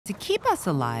To keep us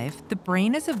alive, the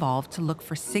brain has evolved to look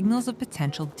for signals of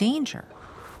potential danger.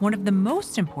 One of the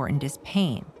most important is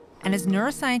pain. And as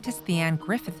neuroscientist Theanne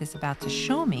Griffith is about to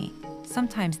show me,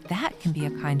 sometimes that can be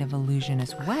a kind of illusion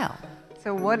as well.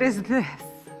 So what is this?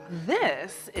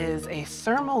 This is a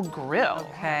thermal grill.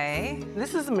 Okay.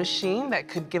 This is a machine that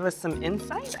could give us some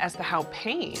insight as to how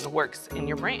pain works in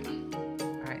your brain.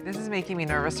 All right, this is making me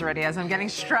nervous already as I'm getting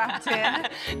strapped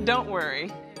in. Don't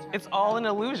worry. It's all an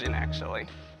illusion, actually.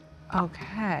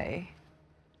 Okay.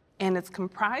 And it's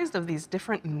comprised of these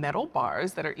different metal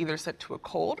bars that are either set to a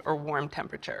cold or warm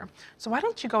temperature. So why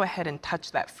don't you go ahead and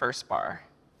touch that first bar?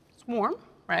 It's warm,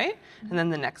 right? And then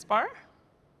the next bar,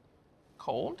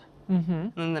 cold.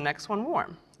 And then the next one,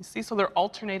 warm. You see, so they're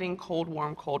alternating cold,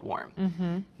 warm, cold, warm.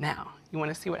 Now, you want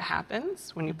to see what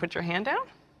happens when you put your hand down?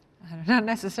 Not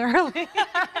necessarily. Go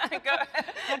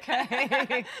ahead.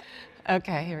 Okay.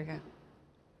 Okay, here we go.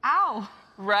 Ow.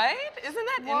 Right? Isn't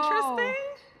that interesting?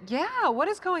 Yeah, what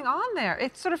is going on there?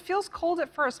 It sort of feels cold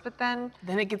at first, but then...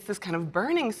 Then it gets this kind of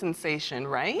burning sensation,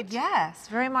 right? Yes,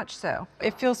 very much so.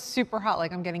 It feels super hot,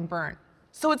 like I'm getting burnt.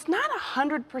 So it's not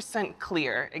 100%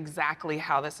 clear exactly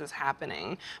how this is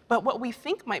happening, but what we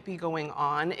think might be going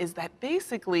on is that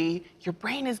basically your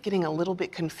brain is getting a little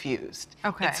bit confused.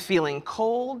 Okay. It's feeling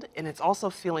cold and it's also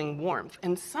feeling warmth,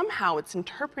 and somehow it's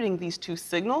interpreting these two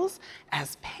signals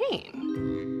as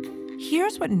pain.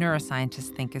 Here's what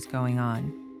neuroscientists think is going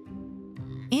on.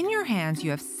 In your hands,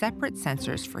 you have separate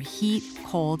sensors for heat,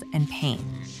 cold, and pain.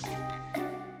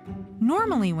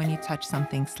 Normally, when you touch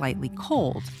something slightly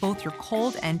cold, both your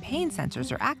cold and pain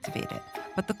sensors are activated.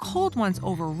 But the cold ones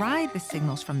override the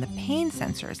signals from the pain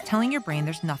sensors, telling your brain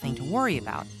there's nothing to worry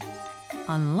about.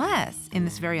 Unless, in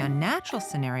this very unnatural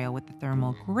scenario with the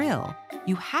thermal grill,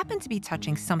 you happen to be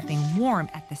touching something warm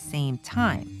at the same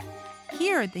time.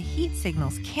 Here, the heat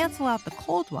signals cancel out the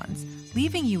cold ones,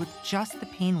 leaving you with just the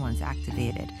pain ones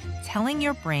activated, telling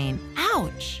your brain,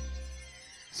 ouch!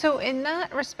 So in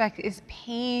that respect, is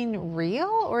pain real,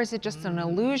 or is it just an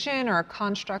illusion or a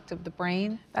construct of the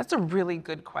brain? That's a really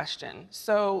good question.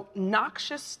 So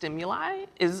noxious stimuli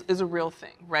is a real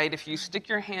thing, right? If you stick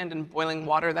your hand in boiling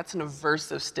water, that's an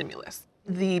aversive stimulus.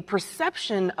 The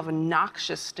perception of a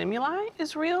noxious stimuli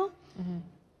is real.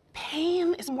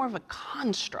 Pain is more of a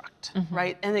construct,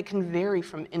 right? And it can vary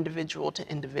from individual to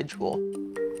individual.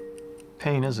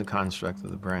 Pain is a construct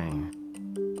of the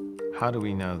brain. How do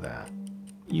we know that?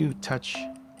 You touch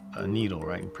a needle,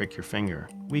 right, and prick your finger.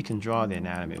 We can draw the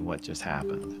anatomy of what just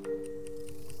happened.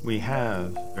 We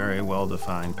have very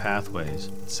well-defined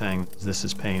pathways saying this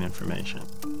is pain information.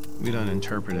 We don't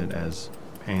interpret it as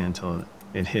pain until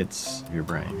it hits your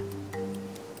brain.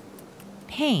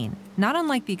 Pain, not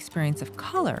unlike the experience of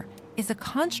color, is a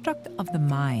construct of the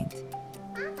mind.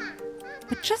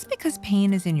 But just because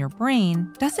pain is in your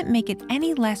brain doesn't make it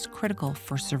any less critical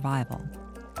for survival.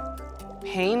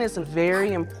 Pain is a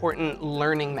very important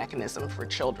learning mechanism for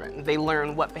children. They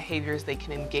learn what behaviors they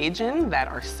can engage in that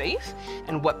are safe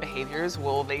and what behaviors,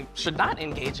 well, they should not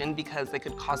engage in because they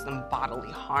could cause them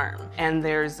bodily harm. And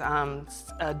there's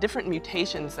different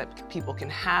mutations that people can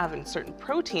have in certain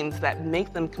proteins that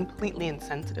make them completely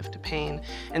insensitive to pain.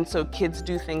 And so kids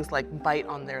do things like bite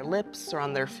on their lips or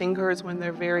on their fingers when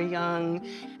they're very young,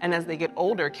 and as they get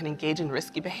older can engage in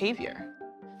risky behavior.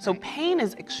 So pain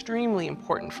is extremely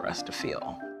important for us to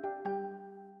feel.